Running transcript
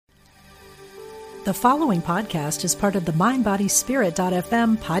The following podcast is part of the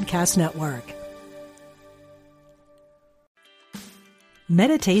MindBodySpirit.fm podcast network.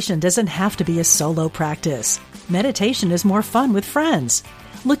 Meditation doesn't have to be a solo practice. Meditation is more fun with friends.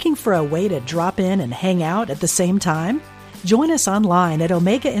 Looking for a way to drop in and hang out at the same time? Join us online at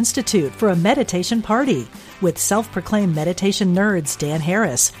Omega Institute for a meditation party with self-proclaimed meditation nerds Dan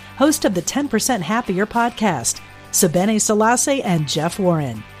Harris, host of the 10% Happier podcast, Sebene Selassie, and Jeff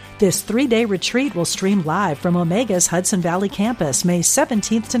Warren. This 3-day retreat will stream live from Omega's Hudson Valley campus May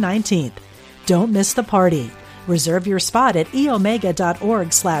 17th to 19th. Don't miss the party. Reserve your spot at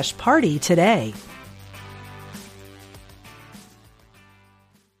eomega.org/party today.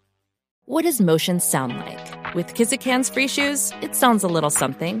 What does motion sound like? With Kizik hands-free shoes, it sounds a little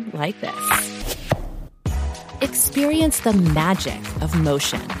something like this. Experience the magic of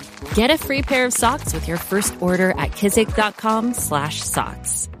motion. Get a free pair of socks with your first order at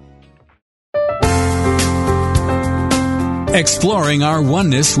kizik.com/socks. Exploring our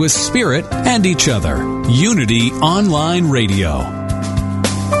oneness with spirit and each other. Unity Online Radio.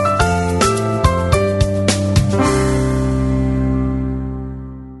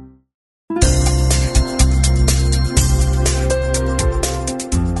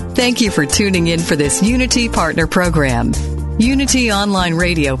 Thank you for tuning in for this Unity Partner Program. Unity Online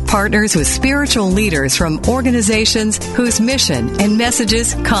Radio partners with spiritual leaders from organizations whose mission and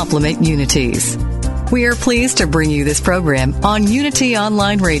messages complement Unity's. We are pleased to bring you this program on Unity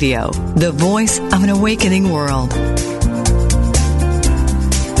Online Radio, the voice of an awakening world.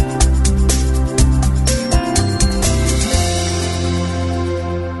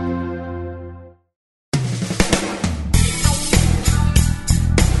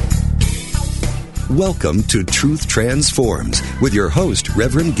 Welcome to Truth Transforms with your host,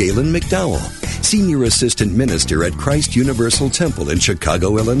 Reverend Galen McDowell, Senior Assistant Minister at Christ Universal Temple in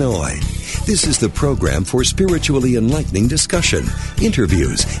Chicago, Illinois. This is the program for spiritually enlightening discussion,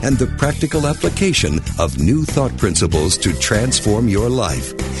 interviews, and the practical application of new thought principles to transform your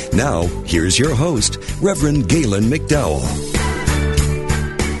life. Now, here's your host, Reverend Galen McDowell.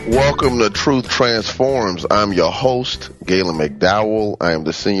 Welcome to Truth Transforms. I'm your host, Galen McDowell. I am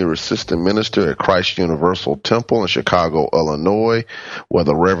the Senior Assistant Minister at Christ Universal Temple in Chicago, Illinois, where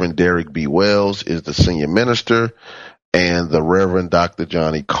the Reverend Derek B. Wells is the Senior Minister and the Reverend Dr.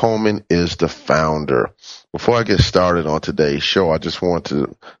 Johnny Coleman is the founder. Before I get started on today's show, I just want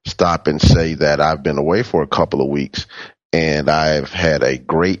to stop and say that I've been away for a couple of weeks and I've had a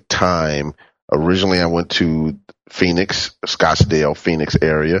great time. Originally, I went to Phoenix, Scottsdale, Phoenix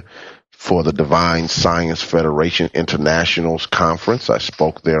area for the Divine Science Federation Internationals Conference. I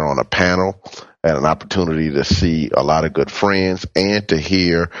spoke there on a panel, had an opportunity to see a lot of good friends and to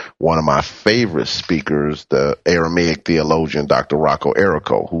hear one of my favorite speakers, the Aramaic theologian, Dr. Rocco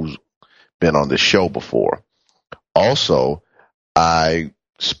Errico, who's been on this show before. Also, I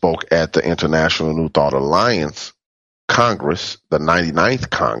spoke at the International New Thought Alliance Congress, the 99th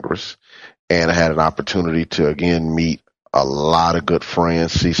Congress, and I had an opportunity to, again, meet a lot of good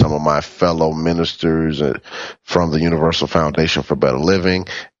friends, see some of my fellow ministers from the Universal Foundation for Better Living,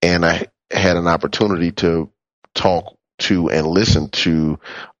 and I had an opportunity to talk to and listen to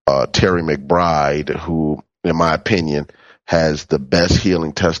Terry McBride, who, in my opinion, has the best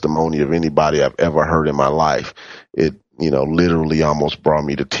healing testimony of anybody I've ever heard in my life. It, literally almost brought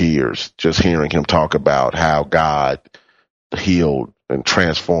me to tears just hearing him talk about how God healed and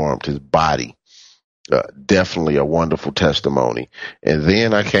transformed his body. Definitely a wonderful testimony. And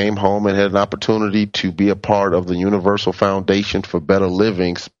then I came home and had an opportunity to be a part of the Universal Foundation for Better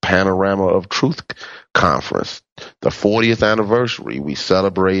Living's Panorama of Truth Conference, the 40th anniversary. We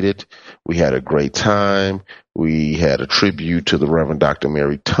celebrated. We had a great time. We had a tribute to the Reverend Dr.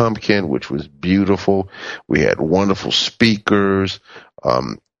 Mary Tumpkin, which was beautiful. We had wonderful speakers.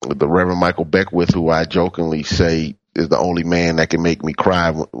 The Reverend Michael Beckwith, who I jokingly say is the only man that can make me cry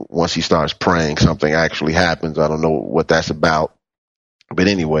once he starts praying. Something actually happens. I don't know what that's about. But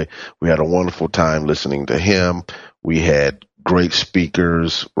anyway, we had a wonderful time listening to him. We had great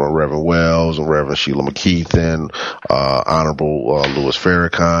speakers, Reverend Wells and Reverend Sheila McKeithen, Honorable Louis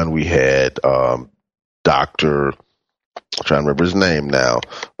Farrakhan. We had Dr. I'm trying to remember his name now,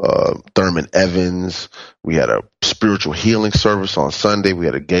 Thurman Evans. We had a spiritual healing service on Sunday. We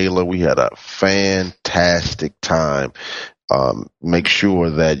had a gala. We had a fantastic time. Make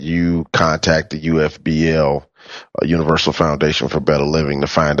sure that you contact the UFBL, Universal Foundation for Better Living, to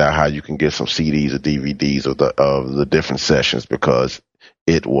find out how you can get some CDs or DVDs of the different sessions, because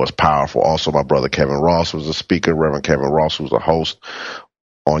it was powerful. Also, my brother Kevin Ross was a speaker. Reverend Kevin Ross was a host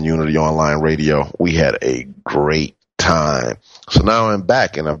on Unity Online Radio. We had a great time. So now I'm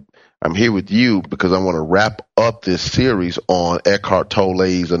back, and I'm here with you because I want to wrap up this series on Eckhart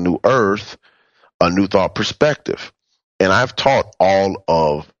Tolle's A New Earth, A New Thought Perspective. And I've taught all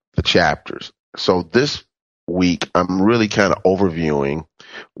of the chapters. So this week, I'm really kind of overviewing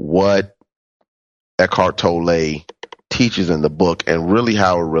what Eckhart Tolle teaches in the book and really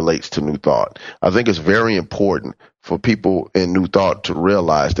how it relates to New Thought. I think it's very important for people in New Thought to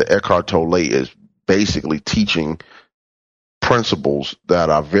realize that Eckhart Tolle is basically teaching principles that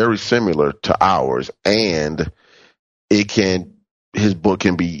are very similar to ours, and his book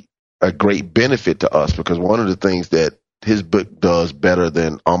can be a great benefit to us, because one of the things that his book does better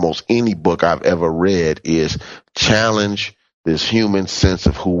than almost any book I've ever read is challenge this human sense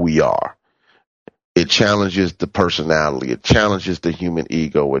of who we are. It challenges the personality. It challenges the human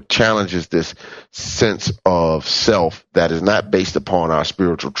ego. It challenges this sense of self that is not based upon our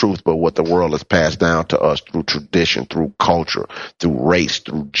spiritual truth, but what the world has passed down to us through tradition, through culture, through race,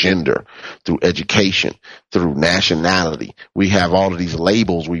 through gender, through education, through nationality. We have all of these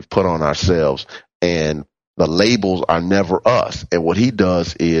labels we've put on ourselves, and the labels are never us. And what he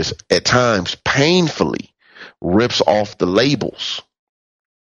does is, at times, painfully rips off the labels.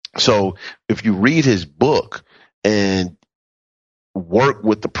 So if you read his book and work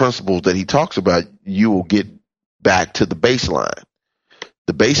with the principles that he talks about, you will get back to the baseline.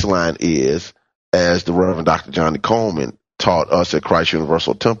 The baseline is, as the Reverend Dr. Johnny Coleman taught us at Christ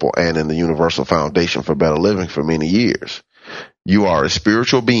Universal Temple and in the Universal Foundation for Better Living for many years, you are a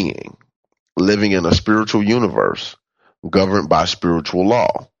spiritual being living in a spiritual universe governed by spiritual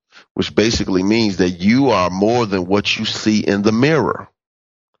law, which basically means that you are more than what you see in the mirror.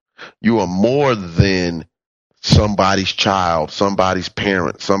 You are more than somebody's child, somebody's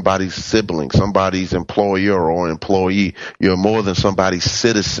parent, somebody's sibling, somebody's employer or employee. You're more than somebody's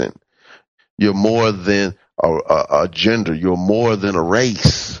citizen. You're more than a gender. You're more than a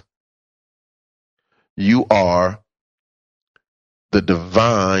race. You are the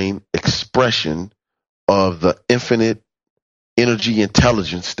divine expression of the infinite energy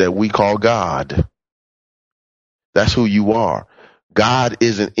intelligence that we call God. That's who you are. God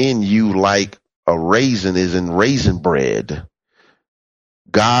isn't in you like a raisin is in raisin bread.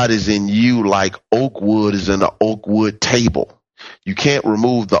 God is in you like oak wood is in an oak wood table. You can't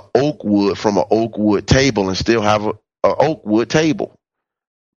remove the oak wood from an oak wood table and still have an oak wood table.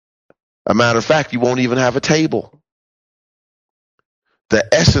 A matter of fact, you won't even have a table. The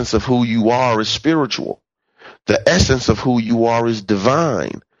essence of who you are is spiritual. The essence of who you are is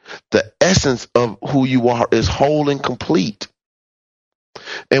divine. The essence of who you are is whole and complete.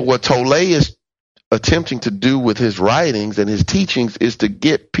 And what Tolle is attempting to do with his writings and his teachings is to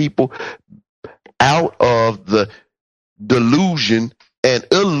get people out of the delusion and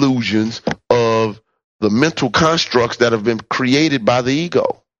illusions of the mental constructs that have been created by the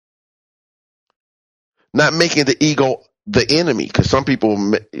ego. Not making the ego the enemy, because some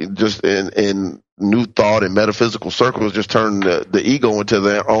people just in New Thought and metaphysical circles just turn the ego into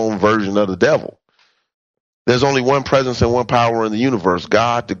their own version of the devil. There's only one presence and one power in the universe,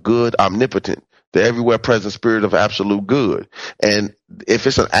 God, the good, omnipotent, the everywhere present spirit of absolute good. And if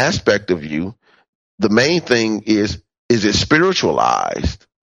it's an aspect of you, the main thing is it spiritualized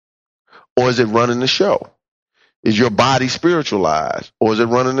or is it running the show? Is your body spiritualized or is it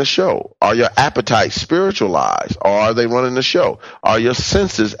running the show? Are your appetites spiritualized or are they running the show? Are your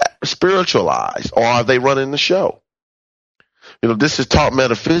senses spiritualized or are they running the show? You know, this is taught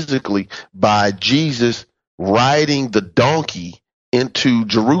metaphysically by Jesus riding the donkey into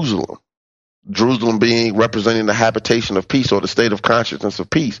Jerusalem. Jerusalem being representing the habitation of peace or the state of consciousness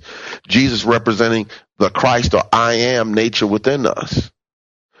of peace. Jesus representing the Christ or I am nature within us.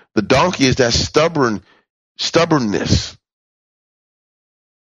 The donkey is that stubbornness.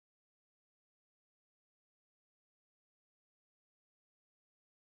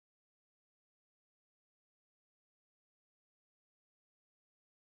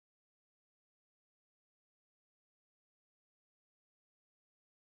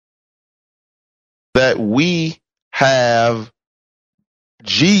 That we have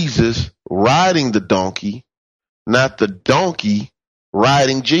Jesus riding the donkey, not the donkey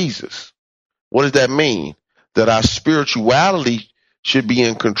riding Jesus. What does that mean? That our spirituality should be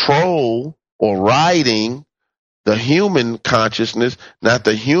in control or riding the human consciousness, not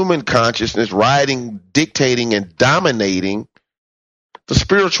the human consciousness riding, dictating, and dominating the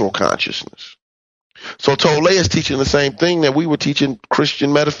spiritual consciousness. So Tolle is teaching the same thing that we were teaching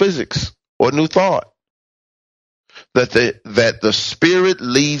Christian metaphysics or New Thought. That the spirit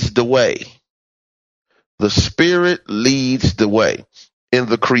leads the way. The spirit leads the way. in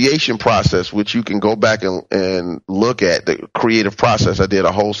the creation process, which you can go back and look at the creative process. I did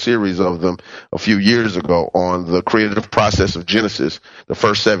a whole series of them a few years ago on the creative process of Genesis, the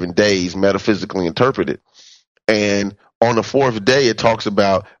first 7 days, metaphysically interpreted. And on the fourth day, it talks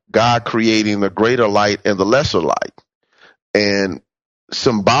about God creating the greater light and the lesser light. And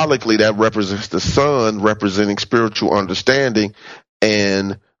symbolically, that represents the sun representing spiritual understanding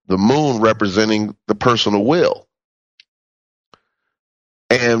and the moon representing the personal will.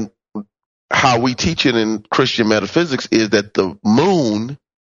 And how we teach it in Christian metaphysics is that the moon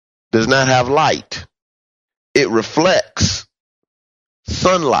does not have light. It reflects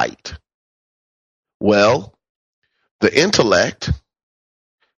sunlight. Well, the intellect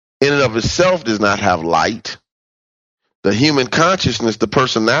in and of itself does not have light. The human consciousness, the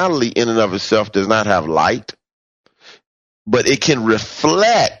personality in and of itself does not have light, but it can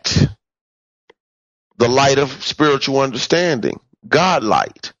reflect the light of spiritual understanding, God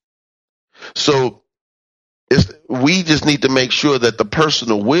light. So we just need to make sure that the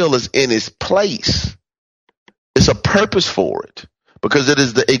personal will is in its place. It's a purpose for it because it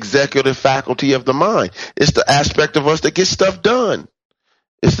is the executive faculty of the mind. It's the aspect of us that gets stuff done.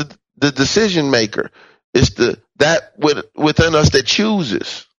 It's the decision maker. It's that within us that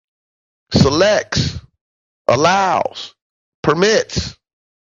chooses, selects, allows, permits.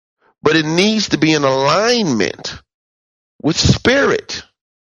 But it needs to be in alignment with spirit.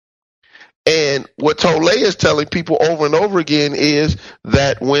 And what Tole is telling people over and over again is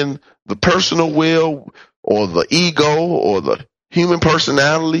that when the personal will or the ego or the human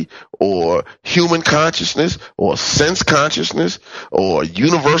personality or human consciousness or sense consciousness or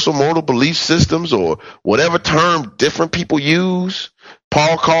universal moral belief systems or whatever term different people use,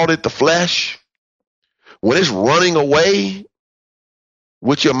 Paul called it the flesh, when it's running away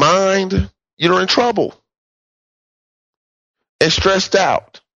with your mind, you're in trouble and stressed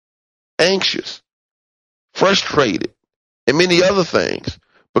out, anxious, frustrated, and many other things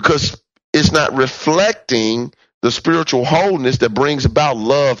because it's not reflecting the spiritual wholeness that brings about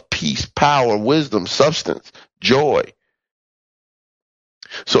love, peace, power, wisdom, substance, joy.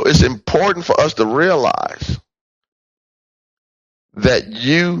 So it's important for us to realize that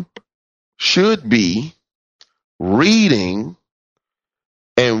you should be reading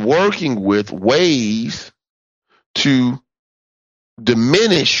and working with ways to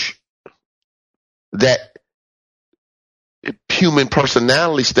diminish that human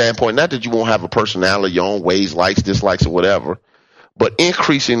personality standpoint. Not that you won't have a personality, your own ways, likes, dislikes, or whatever, but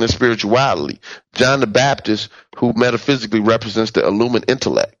increasing the spirituality. John the Baptist, who metaphysically represents the illumined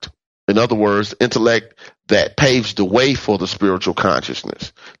intellect. In other words, intellect that paves the way for the spiritual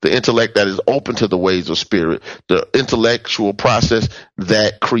consciousness, the intellect that is open to the ways of spirit, the intellectual process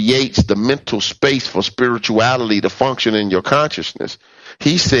that creates the mental space for spirituality to function in your consciousness.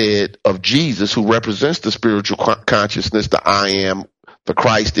 He said of Jesus, who represents the spiritual consciousness, the I am, the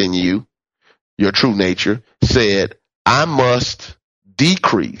Christ in you, your true nature, said, I must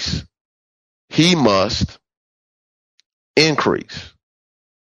decrease. He must increase.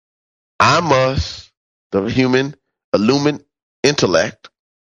 I must, the human illumined intellect,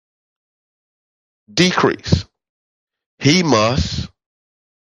 decrease. He must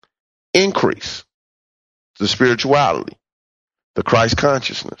increase. The spirituality, the Christ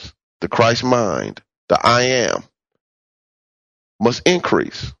consciousness, the Christ mind, the I am must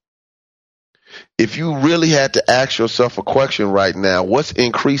increase. If you really had to ask yourself a question right now, what's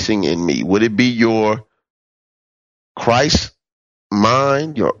increasing in me? Would it be your Christ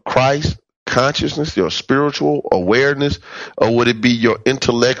mind, your Christ consciousness, your spiritual awareness, or would it be your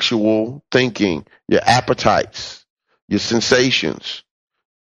intellectual thinking, your appetites, your sensations,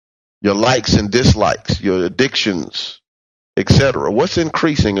 your likes and dislikes, your addictions, etc.? What's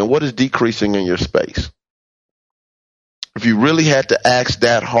increasing and what is decreasing in your space? If you really had to ask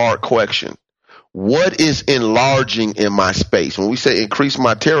that hard question, what is enlarging in my space? When we say increase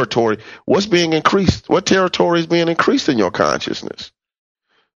my territory, what's being increased? What territory is being increased in your consciousness?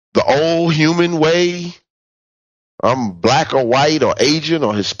 The old human way, I'm black or white or Asian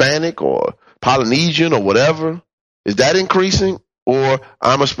or Hispanic or Polynesian or whatever, is that increasing? Or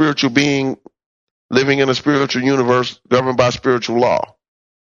I'm a spiritual being living in a spiritual universe governed by spiritual law?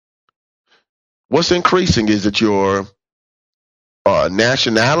 What's increasing? Is it your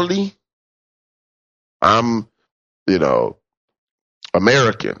nationality? I'm,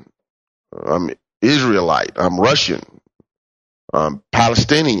 American. I'm Israelite. I'm Russian. I'm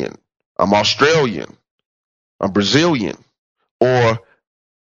Palestinian. I'm Australian. I'm Brazilian. Or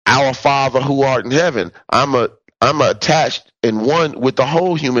our Father who art in heaven. I'm attached in one with the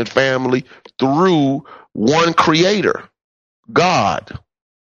whole human family through one creator, God?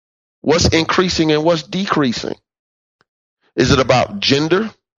 What's increasing and what's decreasing? Is it about gender?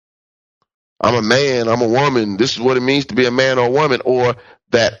 I'm a man, I'm a woman. This is what it means to be a man or a woman. Or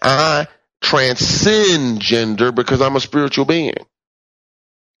that I transcend gender because I'm a spiritual being.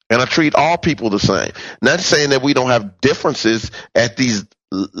 And I treat all people the same. Not saying that we don't have differences at these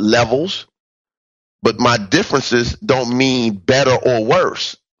levels, but my differences don't mean better or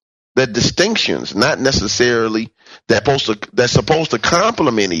worse. They're distinctions, not necessarily that's supposed to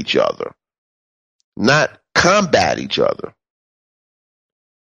complement each other, not combat each other.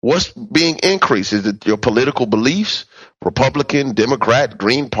 What's being increased? Is it your political beliefs? Republican, Democrat,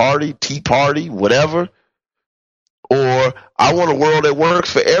 Green Party, Tea Party, whatever? Or I want a world that works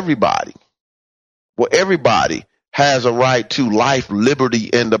for everybody, where everybody has a right to life,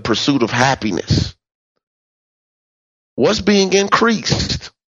 liberty, and the pursuit of happiness. What's being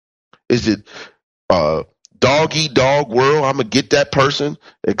increased? Is it dog eat dog world? I'm going to get that person,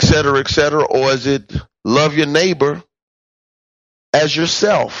 et cetera, et cetera. Or is it love your neighbor as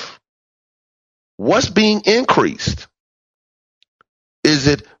yourself? What's being increased? Is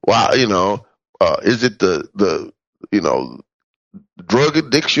it, is it the drug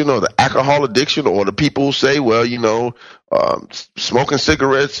addiction or the alcohol addiction, or the people who say, smoking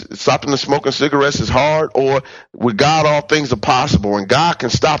cigarettes, stopping the smoking cigarettes is hard? Or with God, all things are possible, and God can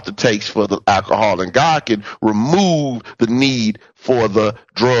stop the taste for the alcohol, and God can remove the need for the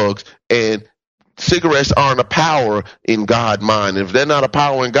drugs, and cigarettes aren't a power in God's mind. If they're not a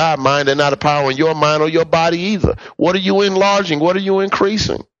power in God's mind, they're not a power in your mind or your body either. What are you enlarging? What are you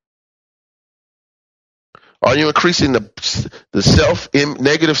increasing? Are you increasing the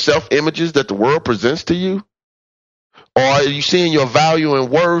negative self-images that the world presents to you? Or are you seeing your value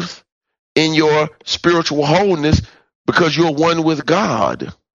and worth in your spiritual wholeness because you're one with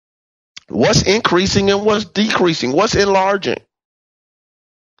God? What's increasing and what's decreasing? What's enlarging?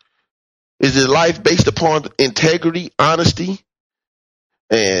 Is it life based upon integrity, honesty,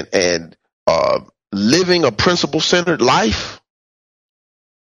 and living a principle-centered life?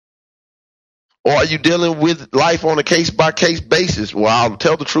 Or are you dealing with life on a case-by-case basis? Well, I'll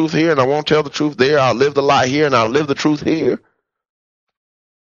tell the truth here and I won't tell the truth there. I'll live the lie here and I'll live the truth here.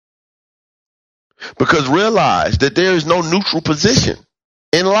 Because realize that there is no neutral position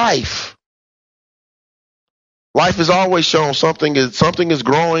in life. Life is always shown something is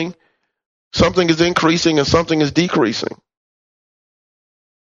growing, something is increasing, and something is decreasing.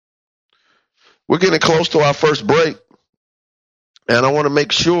 We're getting close to our first break, and I want to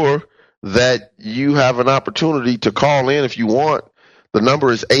make sure that you have an opportunity to call in if you want. The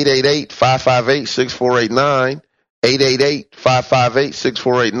number is 888-558-6489,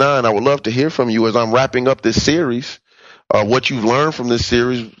 888-558-6489. I would love to hear from you as I'm wrapping up this series. What you've learned from this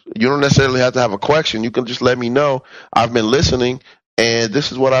series. You don't necessarily have to have a question. You can just let me know. I've been listening, and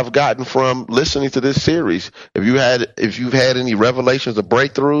this is what I've gotten from listening to this series. If you've had any revelations or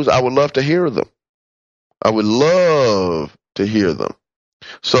breakthroughs, I would love to hear them. I would love to hear them.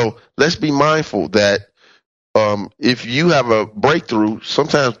 So let's be mindful that if you have a breakthrough,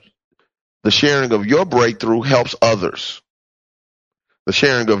 sometimes the sharing of your breakthrough helps others. The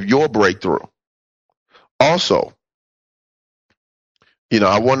sharing of your breakthrough. Also,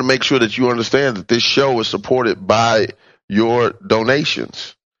 I want to make sure that you understand that this show is supported by your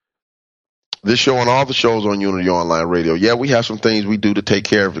donations. This show and all the shows on Unity Online Radio. Yeah, we have some things we do to take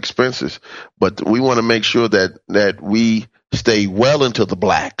care of expenses, but we want to make sure that we stay well into the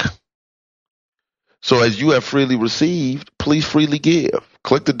black. So as you have freely received, please freely give.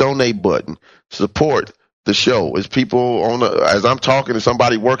 Click the donate button. Support the show. As as I'm talking to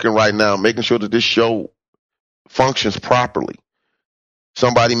somebody working right now, making sure that this show functions properly.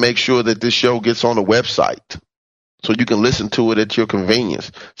 Somebody make sure that this show gets on the website so you can listen to it at your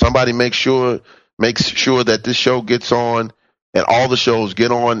convenience. Somebody makes sure that this show gets on, and all the shows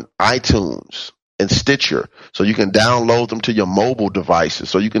get on iTunes and Stitcher, so you can download them to your mobile devices,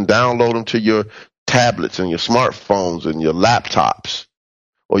 so you can download them to your tablets and your smartphones and your laptops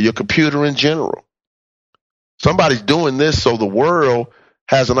or your computer in general. Somebody's doing this so the world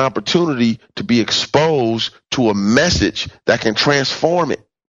has an opportunity to be exposed to a message that can transform it.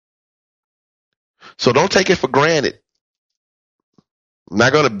 So don't take it for granted. I'm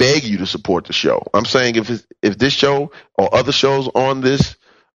not going to beg you to support the show. I'm saying if this show or other shows on this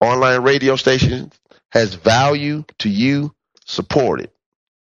online radio station has value to you, support it.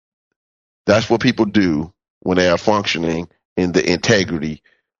 That's what people do when they are functioning in the integrity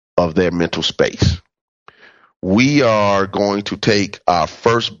of their mental space. We are going to take our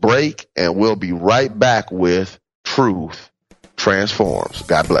first break, and we'll be right back with Truth Transforms.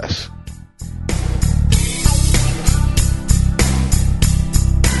 God bless.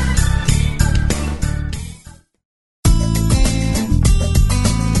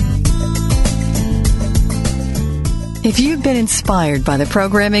 If you've been inspired by the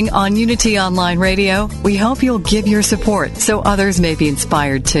programming on Unity Online Radio, we hope you'll give your support so others may be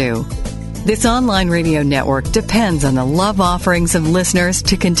inspired too. This online radio network depends on the love offerings of listeners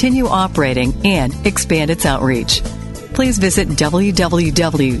to continue operating and expand its outreach. Please visit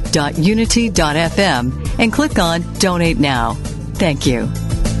www.unity.fm and click on Donate Now. Thank you.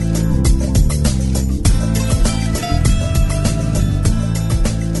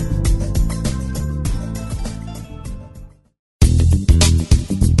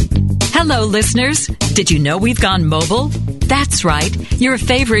 Hello, listeners. Did you know we've gone mobile? That's right. Your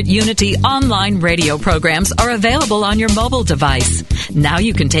favorite Unity online radio programs are available on your mobile device. Now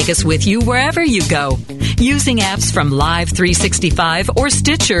you can take us with you wherever you go. Using apps from Live 365 or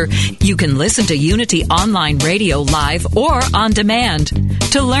Stitcher, you can listen to Unity Online Radio live or on demand.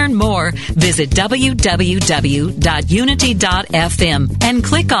 To learn more, visit www.unity.fm and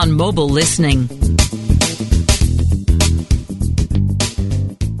click on Mobile Listening.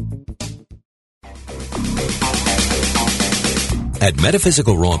 At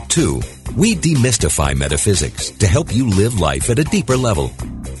Metaphysical Romp 2, we demystify metaphysics to help you live life at a deeper level.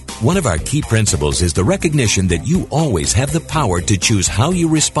 One of our key principles is the recognition that you always have the power to choose how you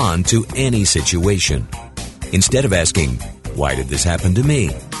respond to any situation. Instead of asking, "Why did this happen to me?"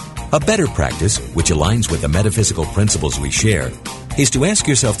 a better practice, which aligns with the metaphysical principles we share, is to ask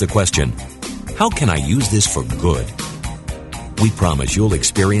yourself the question, "How can I use this for good?" We promise you'll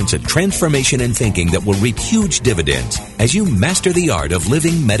experience a transformation in thinking that will reap huge dividends as you master the art of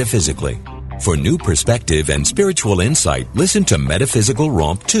living metaphysically. For new perspective and spiritual insight, listen to Metaphysical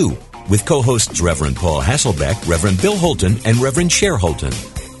Romp 2 with co-hosts Reverend Paul Hasselbeck, Reverend Bill Holton, and Reverend Cher Holton.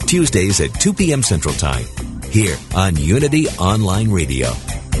 Tuesdays at 2 p.m. Central Time, here on Unity Online Radio.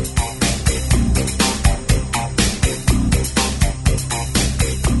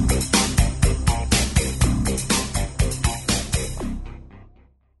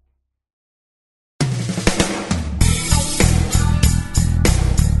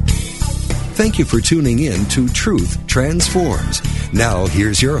 Thank you for tuning in to Truth Transforms. Now,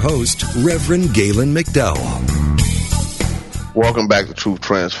 here's your host, Reverend Galen McDowell. Welcome back to Truth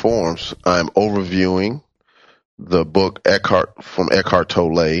Transforms. I'm overviewing the book from Eckhart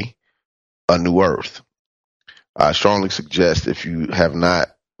Tolle, A New Earth. I strongly suggest, if you have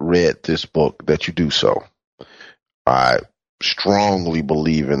not read this book, that you do so. I strongly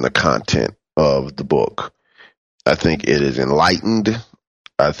believe in the content of the book. I think it is enlightened.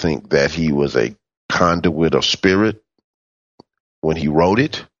 I think that he was a conduit of spirit when he wrote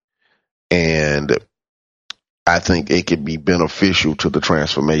it, and I think it could be beneficial to the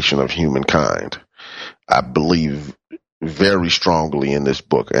transformation of humankind. I believe very strongly in this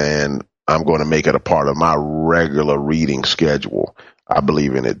book, and I'm going to make it a part of my regular reading schedule. I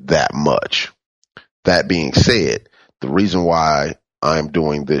believe in it that much. That being said, the reason why I'm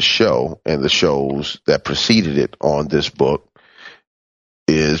doing this show and the shows that preceded it on this book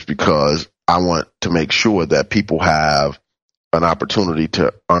is because I want to make sure that people have an opportunity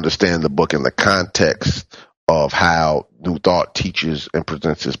to understand the book in the context of how New Thought teaches and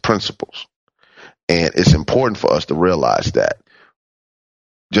presents its principles. And it's important for us to realize that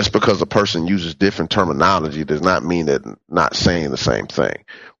just because a person uses different terminology does not mean that not saying the same thing.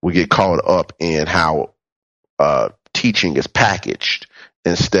 We get caught up in how teaching is packaged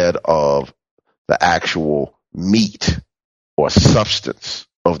instead of the actual meat or substance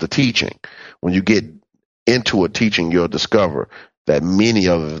of the teaching. When you get into a teaching, you'll discover that many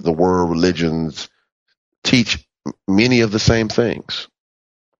of the world religions teach many of the same things.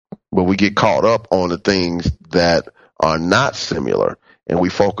 But we get caught up on the things that are not similar, and we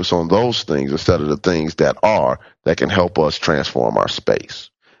focus on those things instead of the things that can help us transform our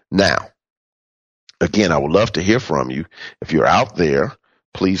space. Now, again, I would love to hear from you. If you're out there,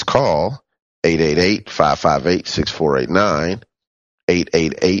 please call 888-558-6489,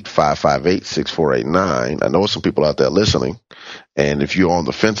 888-558-6489. I know some people out there listening, and if you're on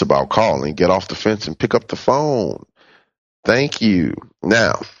the fence about calling, get off the fence and pick up the phone. Thank you.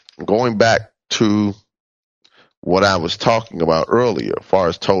 Now, going back to what I was talking about earlier, as far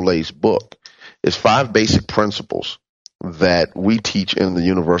as Tolle's book, is 5 basic principles that we teach in the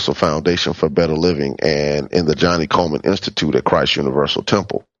Universal Foundation for Better Living and in the Johnny Coleman Institute at Christ Universal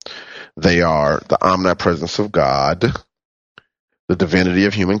Temple. They are the omnipresence of God, the divinity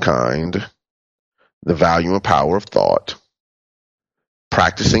of humankind, the value and power of thought,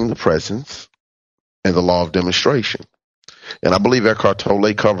 practicing the presence, and the law of demonstration. And I believe Eckhart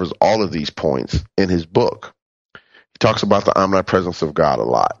Tolle covers all of these points in his book. He talks about the omnipresence of God a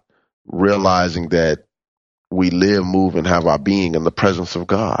lot, realizing that we live, move, and have our being in the presence of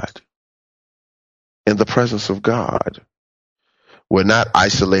God. in the presence of God. We're not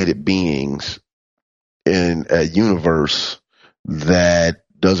isolated beings in a universe that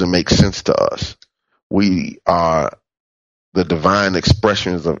doesn't make sense to us. We are the divine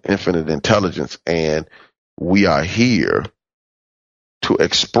expressions of infinite intelligence, and we are here to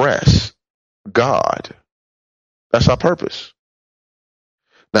express God. That's our purpose.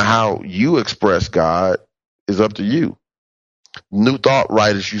 Now, how you express God is up to you. New Thought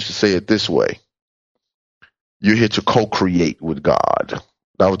writers used to say it this way: you're here to co-create with God.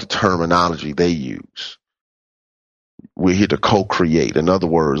 That was the terminology they use. We're here to co-create. In other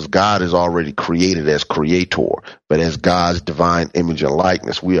words, God is already created as creator, but as God's divine image and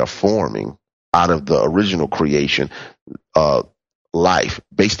likeness, we are forming out of the original creation life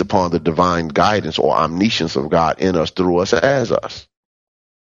based upon the divine guidance or omniscience of God in us, through us, as us.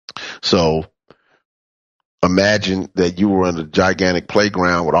 So imagine that you were in a gigantic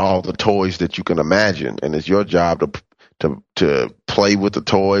playground with all the toys that you can imagine, and it's your job to play with the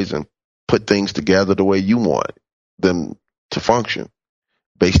toys and put things together the way you want them to function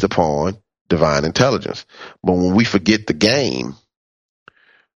based upon divine intelligence. But when we forget the game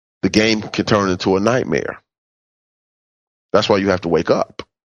can turn into a nightmare. That's why you have to wake up.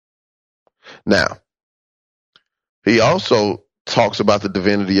 Now, he also talks about the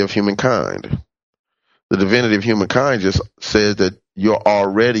divinity of humankind. The divinity of humankind just says that you're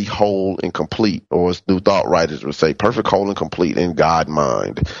already whole and complete, or as New Thought writers would say, perfect, whole, and complete in God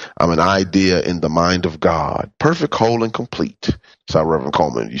mind. I'm an idea in the mind of God. Perfect, whole, and complete. That's how Reverend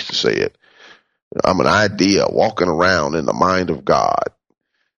Coleman used to say it. I'm an idea walking around in the mind of God.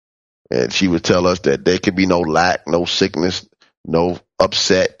 And she would tell us that there can be no lack, no sickness, no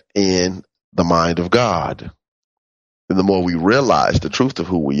upset in the mind of God. And the more we realize the truth of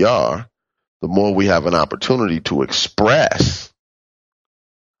who we are, the more we have an opportunity to express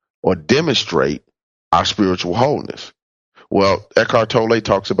or demonstrate our spiritual wholeness. Well, Eckhart Tolle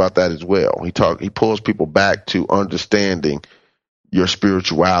talks about that as well. He pulls people back to understanding your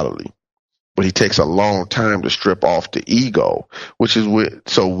spirituality, but he takes a long time to strip off the ego, which is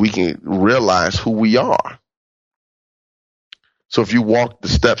so we can realize who we are. So if you walk the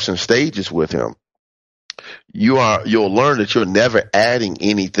steps and stages with him, you'll learn that you're never adding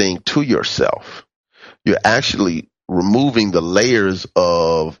anything to yourself. You're actually removing the layers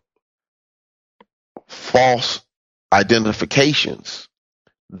of false identifications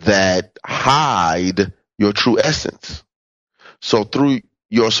that hide your true essence. So through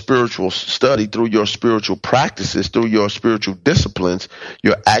your spiritual study, through your spiritual practices, through your spiritual disciplines,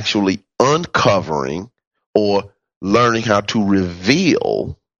 you're actually uncovering or learning how to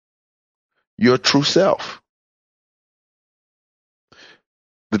reveal your true self.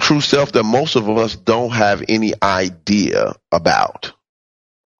 The true self that most of us don't have any idea about,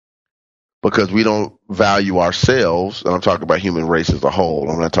 because we don't value ourselves. And I'm talking about human race as a whole.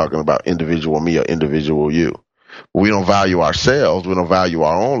 I'm not talking about individual me or individual you. We don't value ourselves. We don't value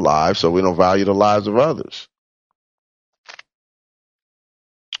our own lives, so we don't value the lives of others.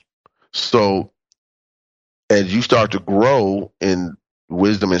 So as you start to grow in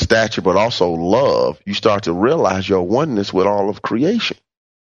wisdom and stature, but also love, you start to realize your oneness with all of creation.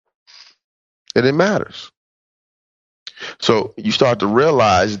 And it matters. So you start to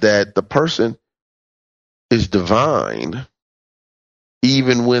realize that the person is divine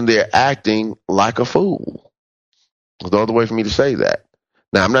even when they're acting like a fool. There's no other way for me to say that.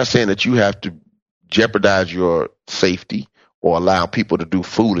 Now, I'm not saying that you have to jeopardize your safety or allow people to do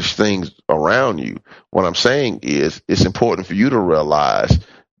foolish things around you. What I'm saying is it's important for you to realize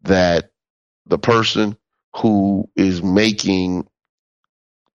that the person who is making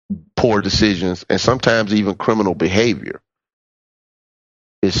poor decisions and sometimes even criminal behavior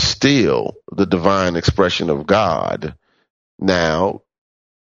is still the divine expression of God. Now,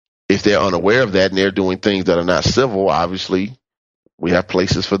 if they're unaware of that and they're doing things that are not civil, obviously we have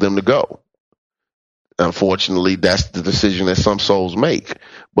places for them to go. Unfortunately, that's the decision that some souls make.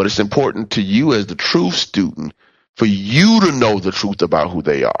 But it's important to you as the truth student for you to know the truth about who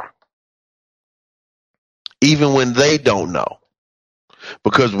they are, even when they don't know.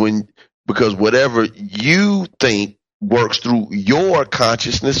 Because whatever you think works through your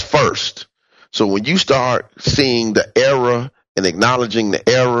consciousness first. So when you start seeing the error and acknowledging the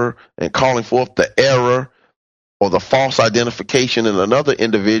error and calling forth the error or the false identification in another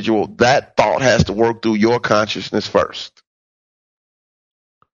individual, that thought has to work through your consciousness first.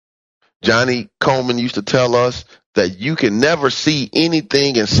 Johnny Coleman used to tell us that you can never see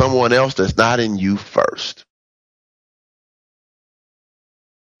anything in someone else that's not in you first.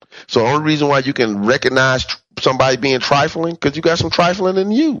 So the only reason why you can recognize somebody being trifling, because you got some trifling in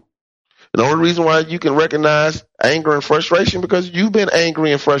you. And the only reason why you can recognize anger and frustration because you've been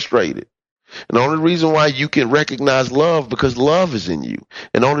angry and frustrated. And the only reason why you can recognize love because love is in you.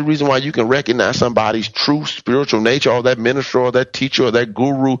 And the only reason why you can recognize somebody's true spiritual nature or that minister or that teacher or that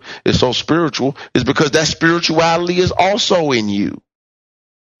guru is so spiritual is because that spirituality is also in you.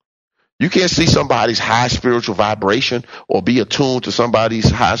 You can't see somebody's high spiritual vibration or be attuned to somebody's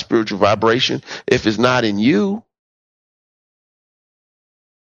high spiritual vibration if it's not in you.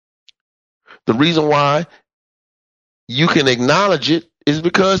 The reason why you can acknowledge it is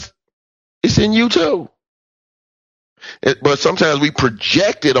because it's in you too. But sometimes we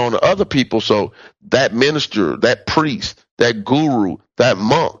project it on other people. So that minister, that priest, that guru, that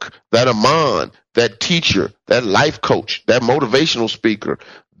monk, that imam, that teacher, that life coach, that motivational speaker,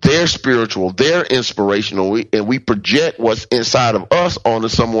 they're spiritual, they're inspirational, and we project what's inside of us onto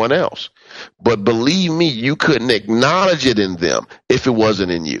someone else. But believe me, you couldn't acknowledge it in them if it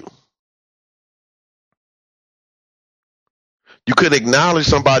wasn't in you. You could acknowledge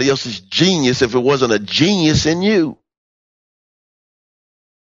somebody else's genius if it wasn't a genius in you.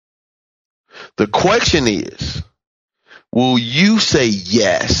 The question is, will you say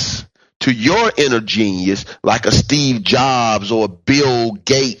yes to your inner genius like a Steve Jobs or Bill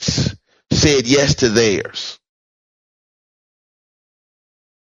Gates said yes to theirs?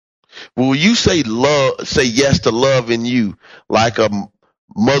 Will you say yes to love in you like a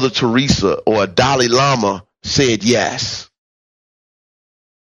Mother Teresa or a Dalai Lama said yes?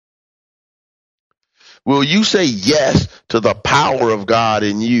 Will you say yes to the power of God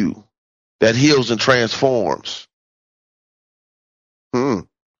in you that heals and transforms?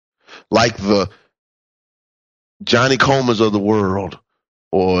 Like the Johnny Comers of the world,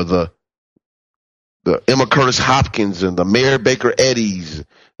 or the Emma Curtis Hopkins and the Mary Baker Eddies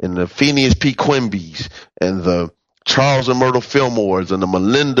and the Phineas P. Quimbys and the Charles and Myrtle Fillmores and the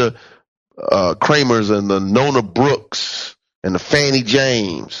Melinda Kramers and the Nona Brooks and the Fannie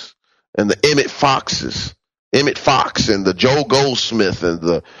James and the Emmett Fox and the Joe Goldsmith and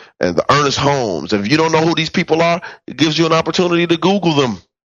the Ernest Holmes. If you don't know who these people are, it gives you an opportunity to Google them.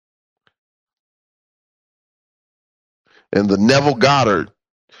 And the Neville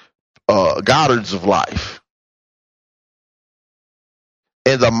Goddards of life.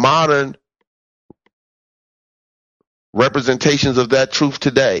 And the modern representations of that truth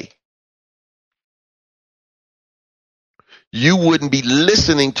today. You wouldn't be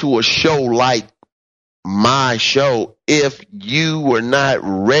listening to a show like my show if you were not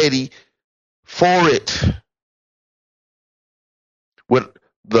ready for it. With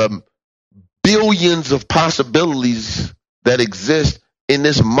the billions of possibilities that exist in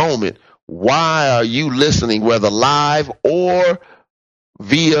this moment, why are you listening, whether live or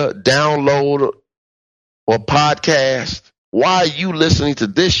via download or podcast? Why are you listening to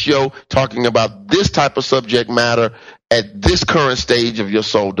this show talking about this type of subject matter at this current stage of your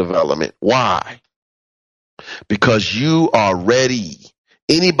soul development? Why? Because you are ready.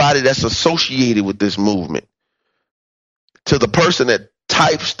 Anybody that's associated with this movement, to the person that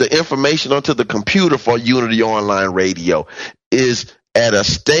types the information onto the computer for Unity Online Radio, is at a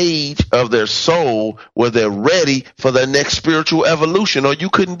stage of their soul where they're ready for their next spiritual evolution. Or you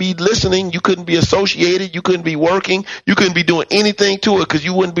couldn't be listening, you couldn't be associated, you couldn't be working, you couldn't be doing anything to it because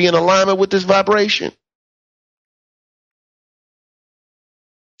you wouldn't be in alignment with this vibration.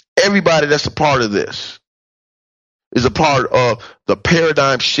 Everybody that's a part of this is a part of the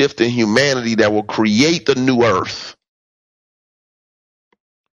paradigm shift in humanity that will create the new earth.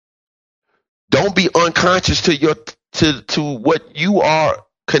 Don't be unconscious to what you are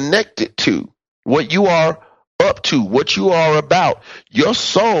connected to, what you are up to, what you are about. Your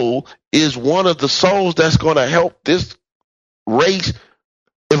soul is one of the souls that's going to help this race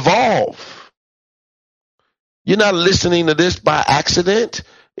evolve. You're not listening to this by accident.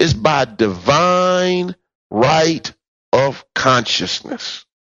 It's by divine right of consciousness.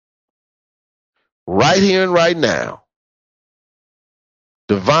 Right here and right now.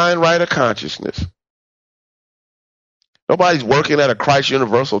 Divine right of consciousness. Nobody's working at a Christ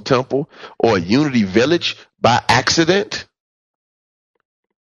Universal Temple or a Unity Village by accident.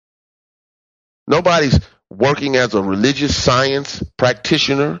 Nobody's working as a religious science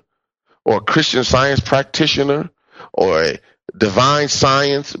practitioner or a Christian science practitioner or a divine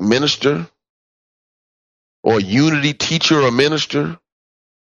science minister or a unity teacher or minister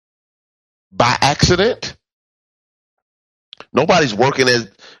by accident. Nobody's working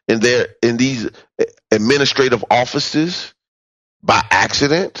in these administrative offices by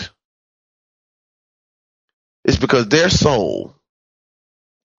accident. It's because their soul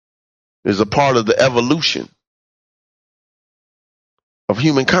is a part of the evolution of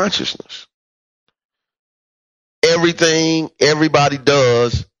human consciousness. everything everybody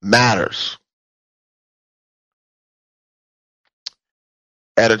does matters.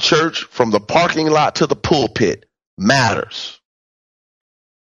 At a church, from the parking lot to the pulpit, matters.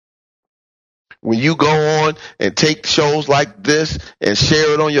 When you go on and take shows like this and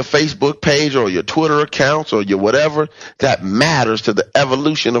share it on your Facebook page or your Twitter accounts or your whatever, that matters to the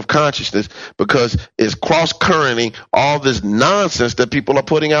evolution of consciousness, because it's cross-currenting all this nonsense that people are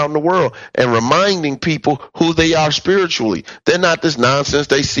putting out in the world and reminding people who they are spiritually. They're not this nonsense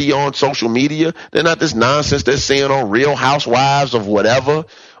they see on social media. They're not this nonsense they're seeing on Real Housewives of whatever,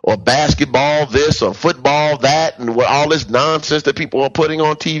 or basketball this or football that, and all this nonsense that people are putting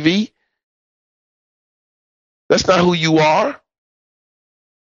on TV. That's not who you are.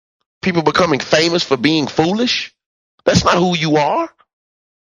 People becoming famous for being foolish. That's not who you are.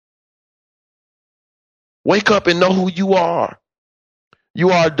 Wake up and know who you are.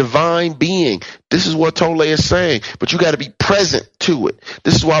 You are a divine being. This is what Tole is saying, but you got to be present to it.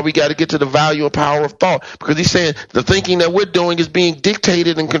 This is why we got to get to the value and power of thought, because he's saying the thinking that we're doing is being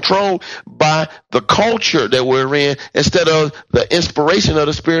dictated and controlled by the culture that we're in instead of the inspiration of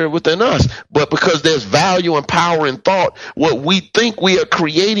the spirit within us. But because there's value and power in thought, what we think we are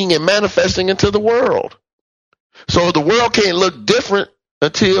creating and manifesting into the world. So the world can't look different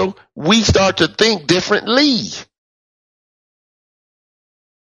until we start to think differently.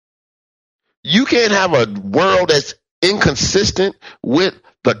 You can't have a world that's inconsistent with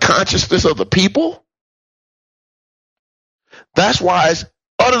the consciousness of the people. That's why it's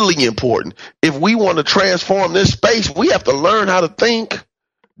utterly important. If we want to transform this space, we have to learn how to think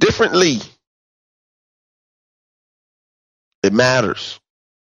differently. It matters.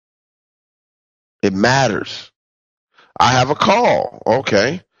 It matters. I have a call.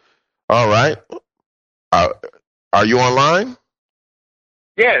 Okay. All right. Are you online?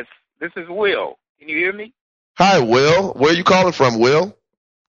 Yes. This is Will. Can you hear me? Hi, Will. Where are you calling from, Will?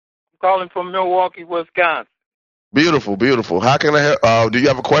 I'm calling from Milwaukee, Wisconsin. Beautiful, beautiful. How can I help? Do you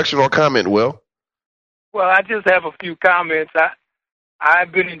have a question or comment, Will? Well, I just have a few comments.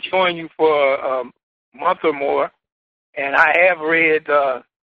 I've been enjoying you for a month or more, and I have read The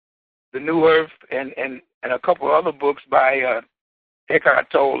New Earth and a couple other books by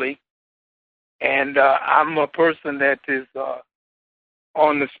Eckhart Tolle. And I'm a person that is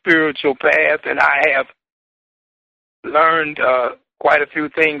on the spiritual path, and I have learned quite a few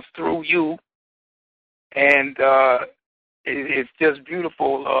things through you, and it's just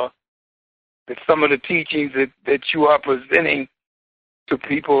beautiful that some of the teachings that you are presenting to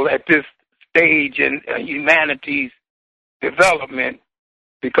people at this stage in humanity's development,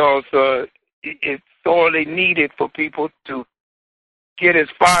 because it's sorely needed for people to get as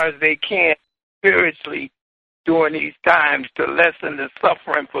far as they can spiritually during these times, to lessen the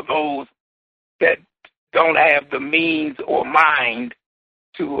suffering for those that don't have the means or mind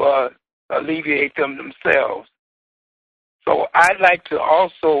to alleviate them themselves. So I'd like to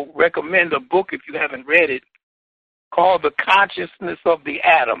also recommend a book, if you haven't read it, called The Consciousness of the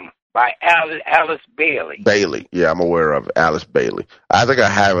Atom by Alice Bailey. Bailey, yeah, I'm aware of Alice Bailey. I think I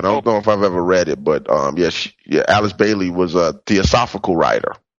have it. I don't know if I've ever read it, but Alice Bailey was a theosophical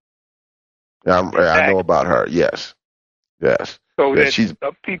writer. I know about her. Yes. So yeah,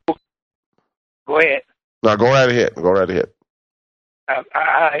 that people. Go ahead. No, go right ahead.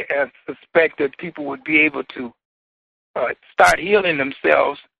 I suspect that people would be able to start healing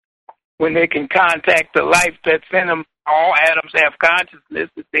themselves when they can contact the life that's in them. All atoms have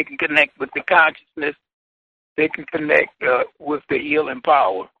consciousness. If they can connect with the consciousness, they can connect with the healing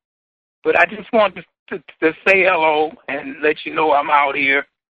power. But I just wanted to say hello and let you know I'm out here,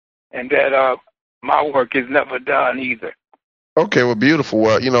 and that my work is never done either. Okay, well, beautiful.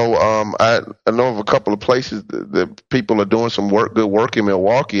 Well, I know of a couple of places that people are doing some good work in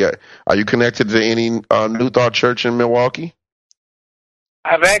Milwaukee. Are you connected to any New Thought Church in Milwaukee?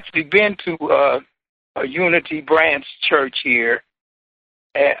 I've actually been to a Unity Branch church here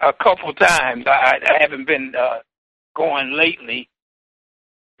a couple times. I haven't been going lately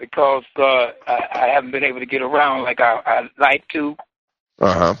because I haven't been able to get around like I'd like to.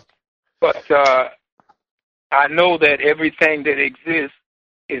 Uh-huh. But I know that everything that exists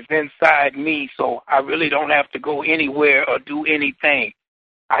is inside me, so I really don't have to go anywhere or do anything.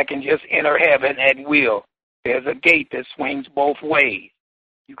 I can just enter heaven at will. There's a gate that swings both ways.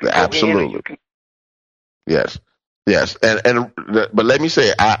 You can Absolutely. Yes. But let me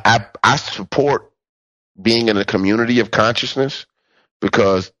say, I support being in a community of consciousness,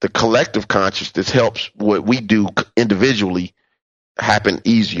 because the collective consciousness helps what we do individually happen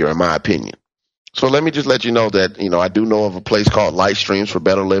easier, in my opinion. So let me just let you know that, I do know of a place called Light Streams for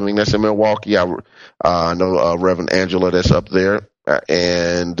Better Living that's in Milwaukee. I know Reverend Angela that's up there,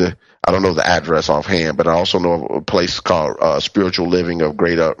 and I don't know the address offhand, but I also know of a place called Spiritual Living of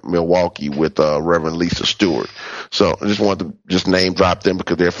Greater Milwaukee with Reverend Lisa Stewart. So I just wanted to name drop them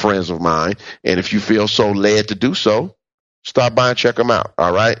because they're friends of mine. And if you feel so led to do so, stop by and check them out.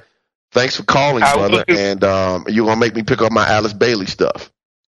 All right. Thanks for calling, brother. And you're going to make me pick up my Alice Bailey stuff.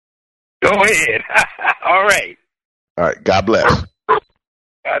 Go ahead. All right. All right. God bless.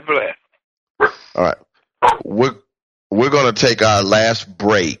 God bless. All right. We're going to take our last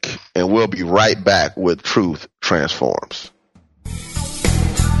break, and we'll be right back with Truth Transforms.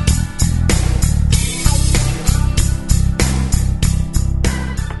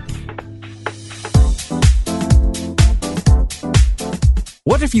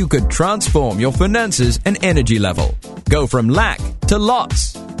 What if you could transform your finances and energy level? Go from lack to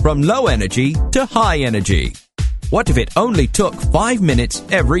lots, from low energy to high energy. What if it only took 5 minutes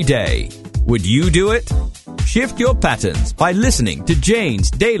every day? Would you do it? Shift your patterns by listening to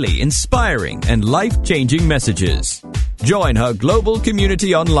Jane's daily inspiring and life-changing messages. Join her global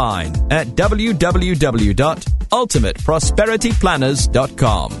community online at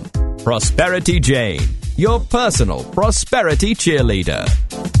www.ultimateprosperityplanners.com. Prosperity Jane, your personal prosperity cheerleader.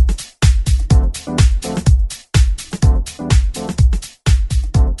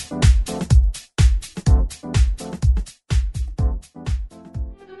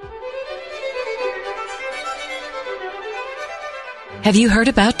 Have you heard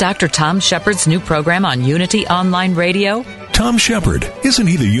about Dr. Tom Shepard's new program on Unity Online Radio? Tom Shepard, isn't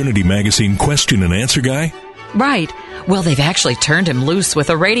he the Unity Magazine question and answer guy? Right. Well, they've actually turned him loose with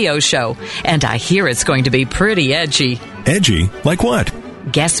a radio show, and I hear it's going to be pretty edgy. Edgy? Like what?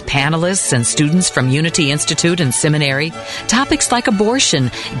 Guest panelists and students from Unity Institute and Seminary. Topics like abortion,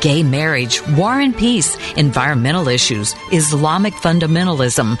 gay marriage, war and peace, environmental issues, Islamic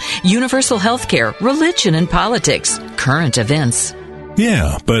fundamentalism, universal health care, religion and politics, current events.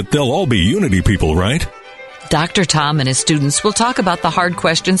 Yeah, but they'll all be Unity people, right? Dr. Tom and his students will talk about the hard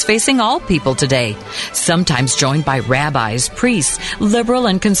questions facing all people today, sometimes joined by rabbis, priests, liberal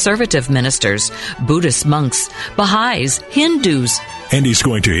and conservative ministers, Buddhist monks, Baha'is, Hindus. And he's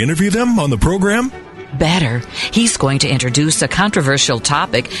going to interview them on the program? Better, he's going to introduce a controversial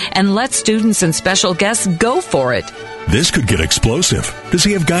topic and let students and special guests go for it. This could get explosive. Does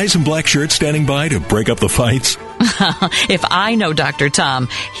he have guys in black shirts standing by to break up the fights? If I know Dr. Tom,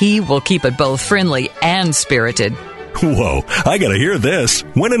 he will keep it both friendly and spirited. Whoa, I gotta hear this.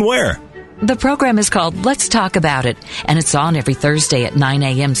 When and where? The program is called Let's Talk About It, and it's on every Thursday at 9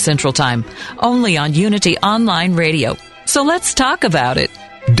 a.m. Central Time, only on Unity Online Radio. So let's talk about it.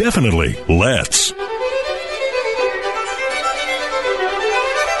 Definitely, let's.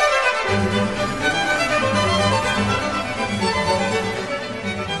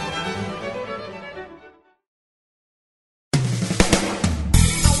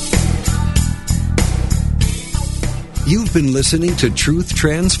 You've been listening to Truth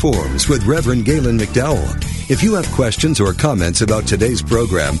Transforms with Reverend Galen McDowell. If you have questions or comments about today's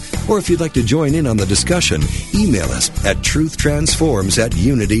program, or if you'd like to join in on the discussion, email us at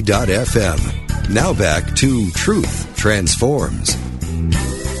truthtransforms@unity.fm. Now back to Truth Transforms.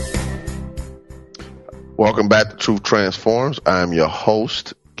 Welcome back to Truth Transforms. I'm your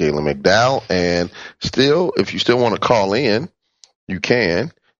host, Galen McDowell. And still, if you still want to call in, you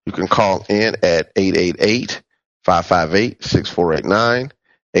can. You can call in at 888-558-6489,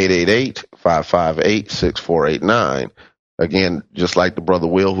 888-558-6489. Again, just like the brother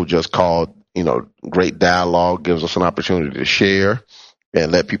Will who just called, great dialogue gives us an opportunity to share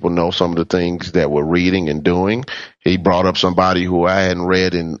and let people know some of the things that we're reading and doing. He brought up somebody who I hadn't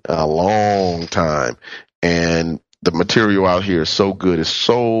read in a long time, and the material out here is so good. It's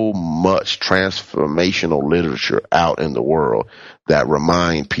so much transformational literature out in the world that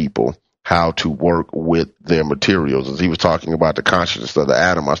remind people how to work with their materials. As he was talking about the consciousness of the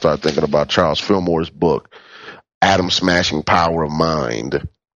atom, I started thinking about Charles Fillmore's book, Atom Smashing Power of Mind.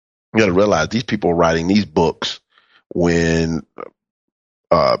 You got to realize these people are writing these books when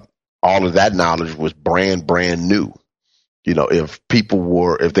all of that knowledge was brand new. If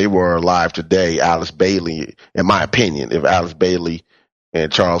they were alive today, Alice Bailey, in my opinion, if Alice Bailey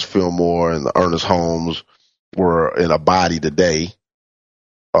and Charles Fillmore and the Ernest Holmes were in a body today,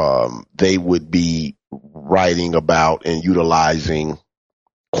 they would be writing about and utilizing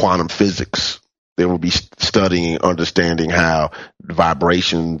quantum physics. They would be studying, understanding how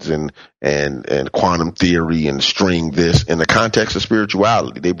vibrations and quantum theory and string this in the context of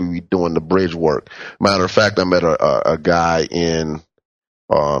spirituality. They would be doing the bridge work. Matter of fact, I met a guy in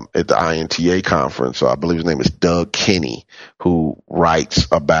at the INTA conference. I believe his name is Doug Kinney, who writes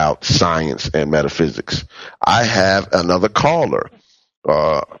about science and metaphysics. I have another caller.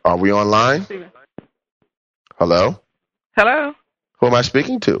 Are we online? Hello? Hello? Who am I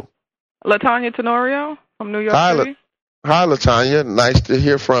speaking to? LaTanya Tenorio from New York City. Hi, LaTanya. Nice to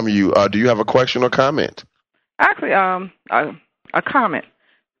hear from you. Do you have a question or comment? Actually, a comment.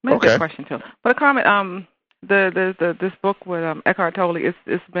 Maybe a question too. But a comment. This book with Eckhart Tolle,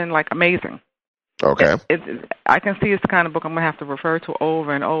 it's been like amazing. Okay. I can see it's the kind of book I'm gonna have to refer to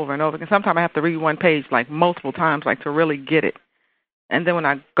over and over and over. And sometimes I have to read one page like multiple times, like to really get it. And then when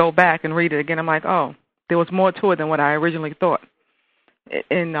I go back and read it again, I'm like, oh, there was more to it than what I originally thought.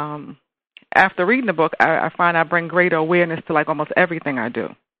 And after reading the book, I find I bring greater awareness to like almost everything I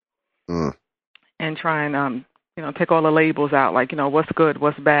do. And try and take all the labels out, like, what's good,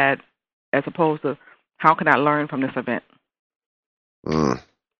 what's bad, as opposed to how can I learn from this event.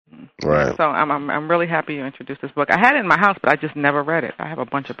 Right. So I'm really happy you introduced this book. I had it in my house, but I just never read it. I have a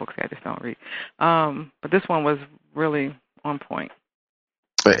bunch of books I just don't read. But this one was really on point.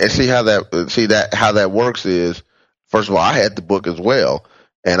 And how that works is, first of all, I had the book as well,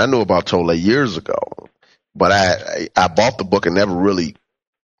 and I knew about Tolle years ago, but I bought the book and never really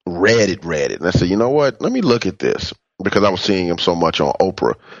read it. And I said, you know what? Let me look at this, because I was seeing him so much on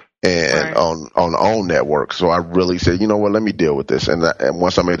Oprah and on the OWN network. So I really said, you know what? Let me deal with this. And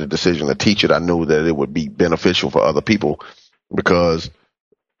once I made a decision to teach it, I knew that it would be beneficial for other people, because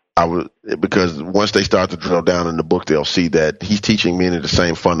once they start to drill down in the book, they'll see that he's teaching many of the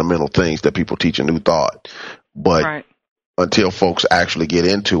same fundamental things that people teach in New Thought. But until folks actually get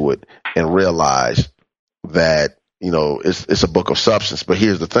into it and realize that, it's a book of substance. But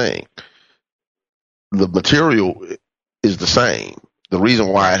here's the thing. The material is the same. The reason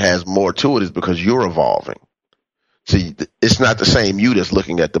why it has more to it is because you're evolving. See, it's not the same you that's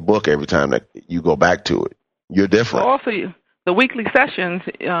looking at the book every time that you go back to it. You're different. Also, the weekly sessions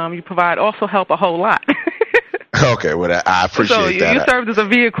you provide also help a whole lot. Okay, well, I appreciate that. So you served as a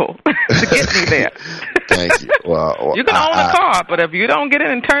vehicle to get me there. Thank you. Well, you can own a car, but if you don't get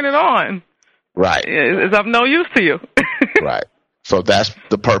in and turn it on, it's of no use to you. Right. So that's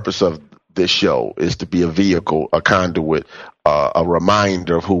the purpose of this show, is to be a vehicle, a conduit, a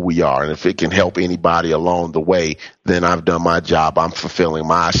reminder of who we are. And if it can help anybody along the way, then I've done my job. I'm fulfilling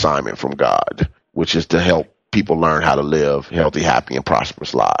my assignment from God, which is to help people learn how to live healthy, happy, and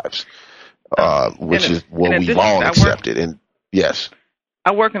prosperous lives, which is what we've all accepted. And yes,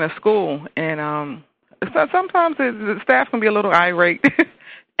 I work in a school, and sometimes the staff can be a little irate,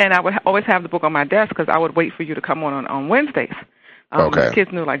 and I would always have the book on my desk because I would wait for you to come on Wednesdays. The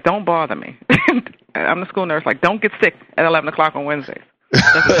kids knew, like, don't bother me. I'm the school nurse, like, don't get sick at 11 o'clock on Wednesdays. Because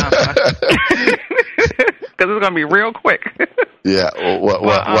it's going to be real quick. Yeah.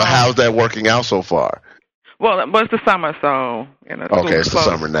 Well, how's that working out so far? Well, it's the summer, so okay, it's the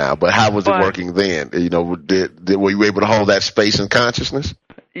summer now. But how was it working then? Were you able to hold that space and consciousness?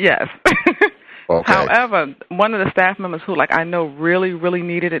 Yes. Okay. However, one of the staff members who, like, I know really, really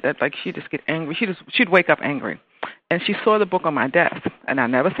needed it, that like she'd just get angry. She'd wake up angry, and she saw the book on my desk, and I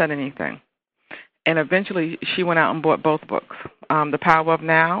never said anything. And eventually, she went out and bought both books, The Power of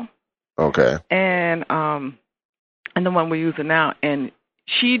Now. Okay. And the one we're using now, and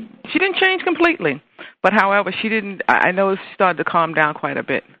she didn't change completely, but however, she didn't. I noticed she started to calm down quite a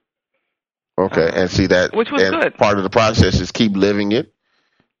bit. Okay, and see that, which was good. Part of the process is keep living it,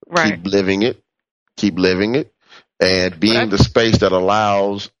 keep living it, and being the space that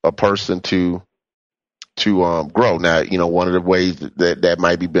allows a person to grow. Now, one of the ways that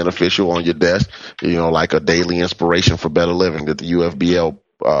might be beneficial on your desk, like a daily inspiration for better living that the UFBL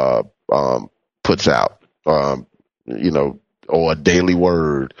puts out, or a daily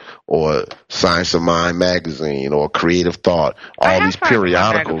word, or Science of Mind magazine, or Creative Thought, all these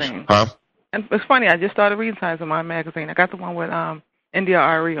periodicals. Huh? And it's funny, I just started reading Science of Mind magazine. I got the one with India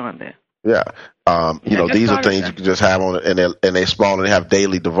Ari on there. Yeah. These are things you can just have on it, and they're small, and they have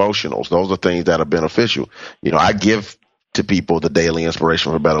daily devotionals. Those are things that are beneficial. I give to people the daily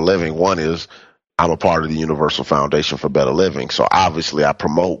inspiration for better living. One is I'm a part of the Universal Foundation for Better Living. So obviously I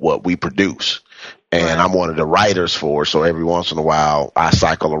promote what we produce, and I'm one of the writers for it. So every once in a while I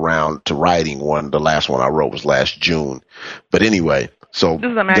cycle around to writing one. The last one I wrote was last June. But anyway, so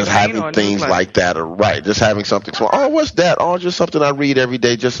just having things like that are right. Just having something small. Oh, what's that? Oh, just something I read every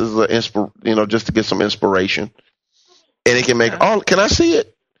day, just as just to get some inspiration. And it can make, can I see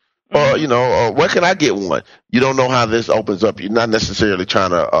it? Or, where can I get one? You don't know how this opens up. You're not necessarily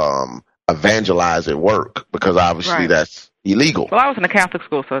trying to evangelize at work, because obviously that's illegal. Well, I was in a Catholic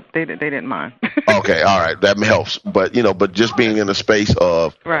school, so they didn't mind. Okay, all right, that helps. But but just being in the space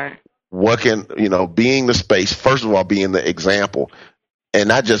of right, being the space. First of all, being the example, and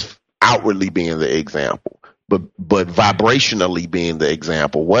not just outwardly being the example, but vibrationally being the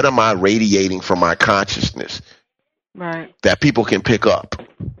example. What am I radiating from my consciousness? Right. That people can pick up.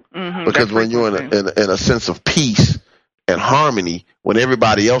 Mm-hmm, because when you're in a sense of peace and harmony, when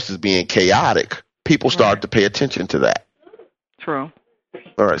everybody else is being chaotic, people start to pay attention to that. True.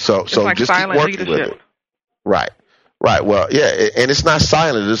 All right. So like just keep working leadership. with it. Right. Well, yeah, and it's not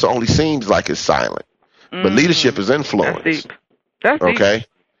silent. It only seems like it's silent. But leadership is influence. That's deep. That's deep. Okay.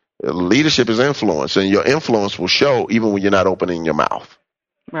 Leadership is influence, and your influence will show even when you're not opening your mouth.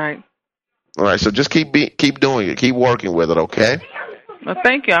 Right. All right. So just keep doing it. Keep working with it. Okay. Well,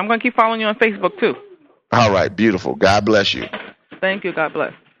 thank you. I'm going to keep following you on Facebook too. All right. Beautiful. God bless you. Thank you. God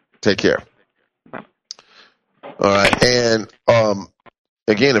bless. Take care. Bye. All right. And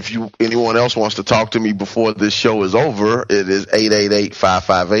again, if anyone else wants to talk to me before this show is over, it is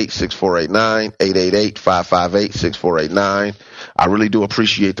 888-558-6489, 888-558-6489. I really do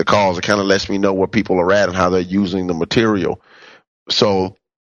appreciate the calls. It kind of lets me know where people are at and how they're using the material. So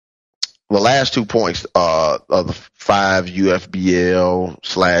the last 2 points of the 5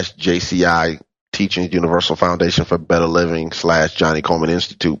 UFBL/JCI Teachings Universal Foundation for Better Living / Johnny Coleman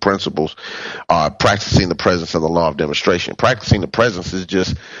Institute principles are practicing the presence and the law of demonstration. Practicing the presence is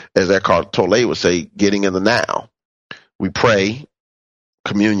just, as Eckhart Tolle would say, getting in the now. We pray,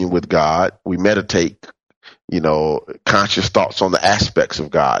 communion with God. We meditate, conscious thoughts on the aspects of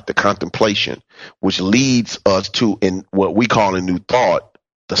God, the contemplation, which leads us to, in what we call a new thought,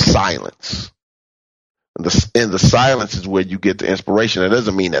 the silence. And the silence is where you get the inspiration. It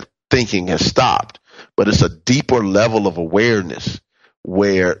doesn't mean that thinking has stopped, but it's a deeper level of awareness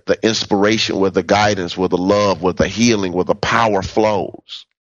where the inspiration, where the guidance, where the love, where the healing, where the power flows.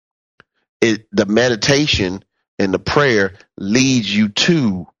 The meditation and the prayer leads you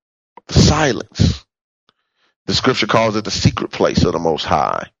to the silence. The scripture calls it the secret place of the Most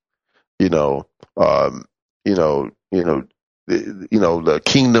High. The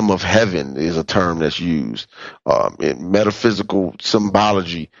kingdom of heaven is a term that's used in metaphysical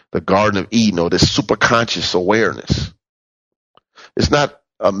symbology. The Garden of Eden, or this superconscious awareness. It's not.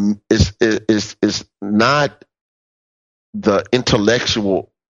 It's not the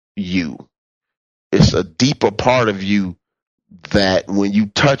intellectual you. It's a deeper part of you that, when you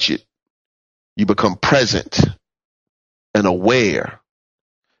touch it, you become present and aware,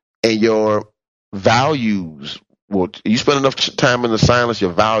 and your values. Well, you spend enough time in the silence,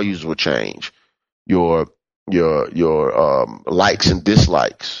 your values will change. Your likes and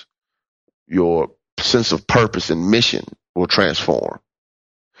dislikes, your sense of purpose and mission will transform.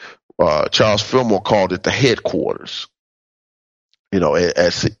 Charles Fillmore called it the headquarters.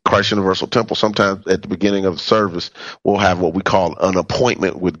 At Christ Universal Temple, sometimes at the beginning of the service, we'll have what we call an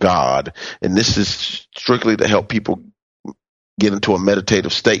appointment with God. And this is strictly to help people get into a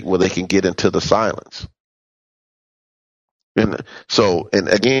meditative state where they can get into the silence. And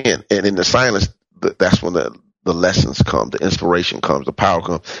again, in the silence, that's when the lessons come, the inspiration comes, the power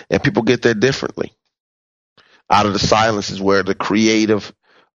comes, and people get there differently. Out of the silence is where the creative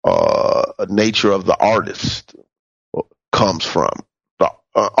nature of the artist comes from. The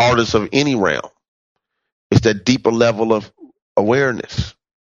artist of any realm. It's that deeper level of awareness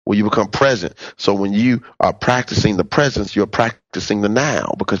where you become present. So when you are practicing the presence, you're practicing the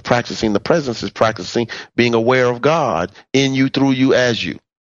now, because practicing the presence is practicing being aware of God in you, through you, as you.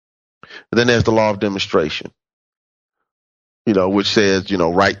 And then there's the law of demonstration, which says,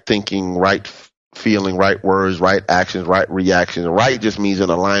 right thinking, right feeling, right words, right actions, right reactions. Right just means in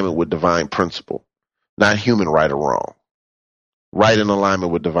alignment with divine principle, not human right or wrong. Right in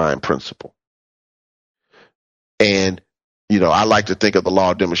alignment with divine principle. And I like to think of the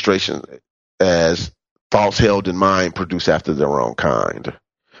law of demonstration as thoughts held in mind produce after their own kind.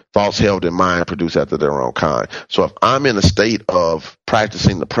 Thoughts held in mind produce after their own kind. So if I'm in a state of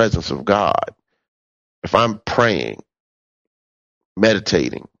practicing the presence of God, if I'm praying,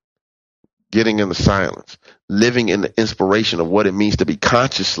 meditating, getting in the silence, living in the inspiration of what it means to be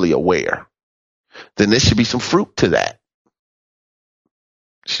consciously aware, then there should be some fruit to that.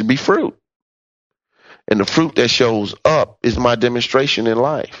 It should be fruit. And the fruit that shows up is my demonstration in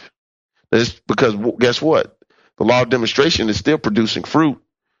life. That's because guess what? The law of demonstration is still producing fruit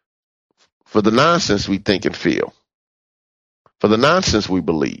for the nonsense we think and feel, for the nonsense we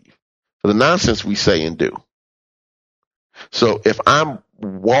believe, for the nonsense we say and do. So if I'm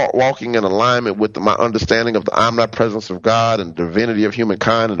walking in alignment with my understanding of the omnipresence of God and the divinity of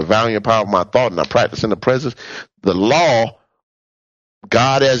humankind and the value and power of my thought, and I'm practicing the presence, the law,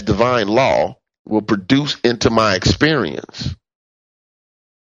 God as divine law, will produce into my experience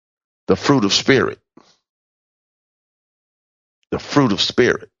the fruit of spirit. The fruit of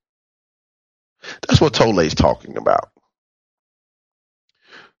spirit. That's what Tole's talking about.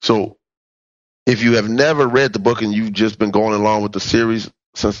 So if you have never read the book and you've just been going along with the series,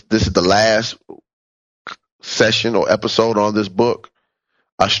 since this is the last session or episode on this book,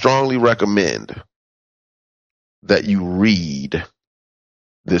 I strongly recommend that you read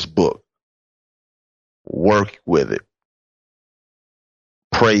this book. Work with it.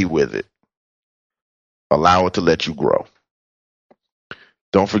 Pray with it. Allow it to let you grow.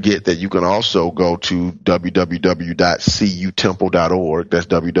 Don't forget that you can also go to www.cutemple.org. That's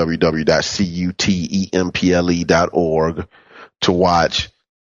www.cutemple.org to watch,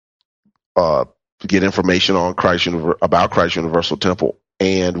 to get information on about Christ Universal Temple,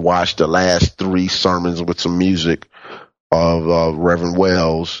 and watch the last 3 sermons with some music of Reverend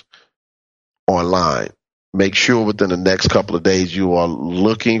Wells online. Make sure within the next couple of days you are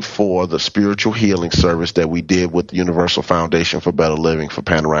looking for the spiritual healing service that we did with the Universal Foundation for Better Living for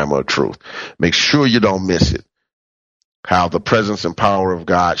Panorama of Truth. Make sure you don't miss it. How the presence and power of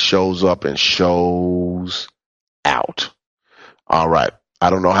God shows up and shows out. All right. I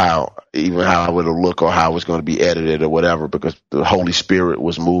don't know how it'll look or how it's going to be edited or whatever, because the Holy Spirit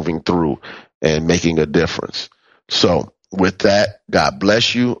was moving through and making a difference. So with that, God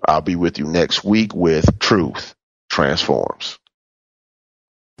bless you. I'll be with you next week with Truth Transforms.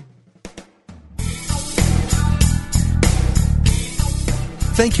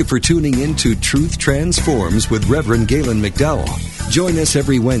 Thank you for tuning in to Truth Transforms with Reverend Galen McDowell. Join us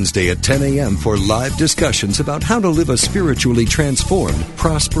every Wednesday at 10 a.m. for live discussions about how to live a spiritually transformed,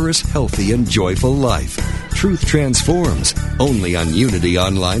 prosperous, healthy, and joyful life. Truth Transforms, only on Unity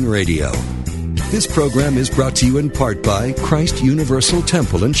Online Radio. This program is brought to you in part by Christ Universal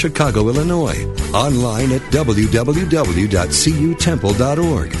Temple in Chicago, Illinois. Online at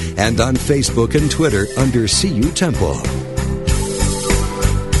www.cutemple.org and on Facebook and Twitter under CU Temple.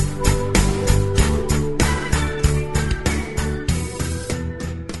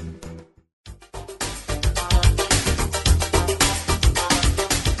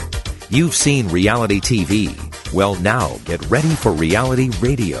 You've seen reality TV. Well, now get ready for reality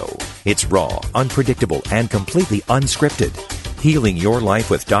radio. It's raw, unpredictable, and completely unscripted. Healing Your Life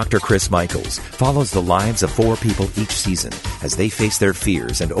with Dr. Chris Michaels follows the lives of 4 people each season as they face their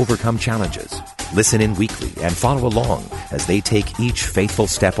fears and overcome challenges. Listen in weekly and follow along as they take each faithful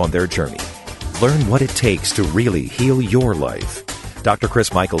step on their journey. Learn what it takes to really heal your life. Dr.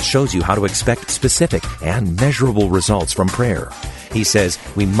 Chris Michaels shows you how to expect specific and measurable results from prayer. He says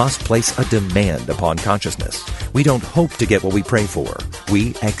we must place a demand upon consciousness. We don't hope to get what we pray for. We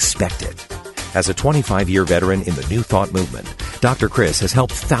expect it. As a 25-year veteran in the New Thought movement, Dr. Chris has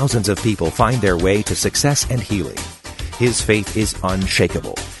helped thousands of people find their way to success and healing. His faith is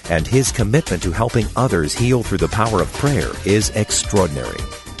unshakable, and his commitment to helping others heal through the power of prayer is extraordinary.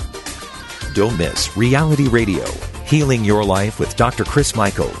 Don't miss Reality Radio, Healing Your Life with Dr. Chris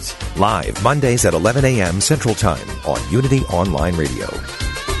Michaels, live Mondays at 11 a.m. Central Time on Unity Online Radio.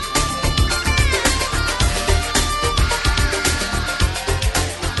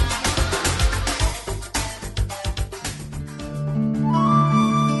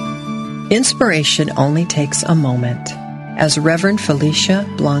 Inspiration only takes a moment. As Reverend Felicia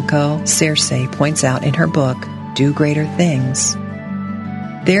Blanco Circe points out in her book, Do Greater Things,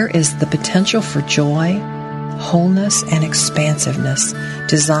 there is the potential for joy, wholeness, and expansiveness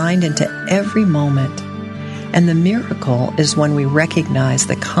designed into every moment. And the miracle is when we recognize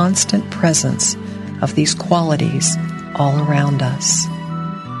the constant presence of these qualities all around us.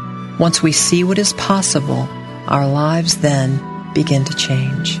 Once we see what is possible, our lives then begin to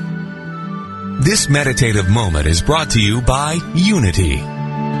change. This meditative moment is brought to you by Unity.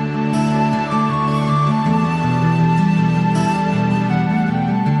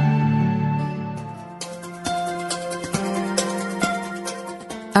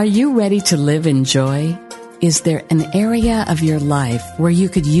 Are you ready to live in joy? Is there an area of your life where you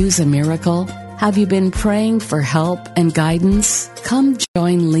could use a miracle? Have you been praying for help and guidance? Come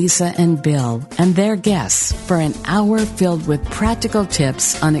join Lisa and Bill and their guests for an hour filled with practical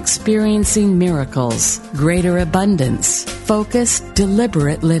tips on experiencing miracles, greater abundance, focused,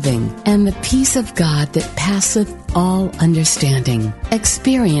 deliberate living, and the peace of God that passeth all understanding.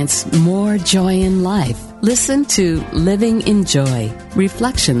 Experience more joy in life. Listen to Living in Joy,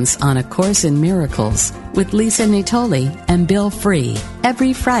 Reflections on A Course in Miracles with Lisa Natoli and Bill Free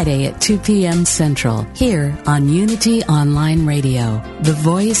every Friday at 2 p.m. Central here on Unity Online Radio, the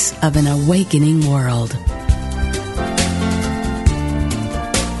voice of an awakening world.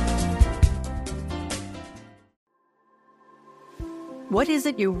 What is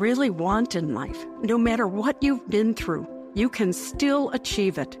it you really want in life? No matter what you've been through, you can still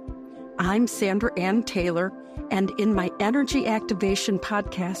achieve it. I'm Sandra Ann Taylor, and in my Energy Activation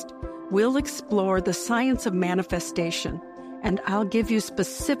podcast, we'll explore the science of manifestation, and I'll give you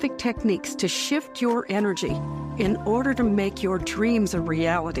specific techniques to shift your energy in order to make your dreams a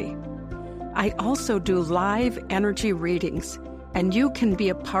reality. I also do live energy readings, and you can be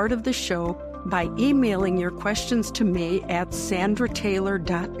a part of the show by emailing your questions to me at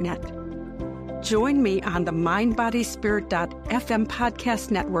sandrataylor.net. Join me on the mindbodyspirit.fm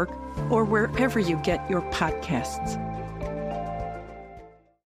podcast network or wherever you get your podcasts.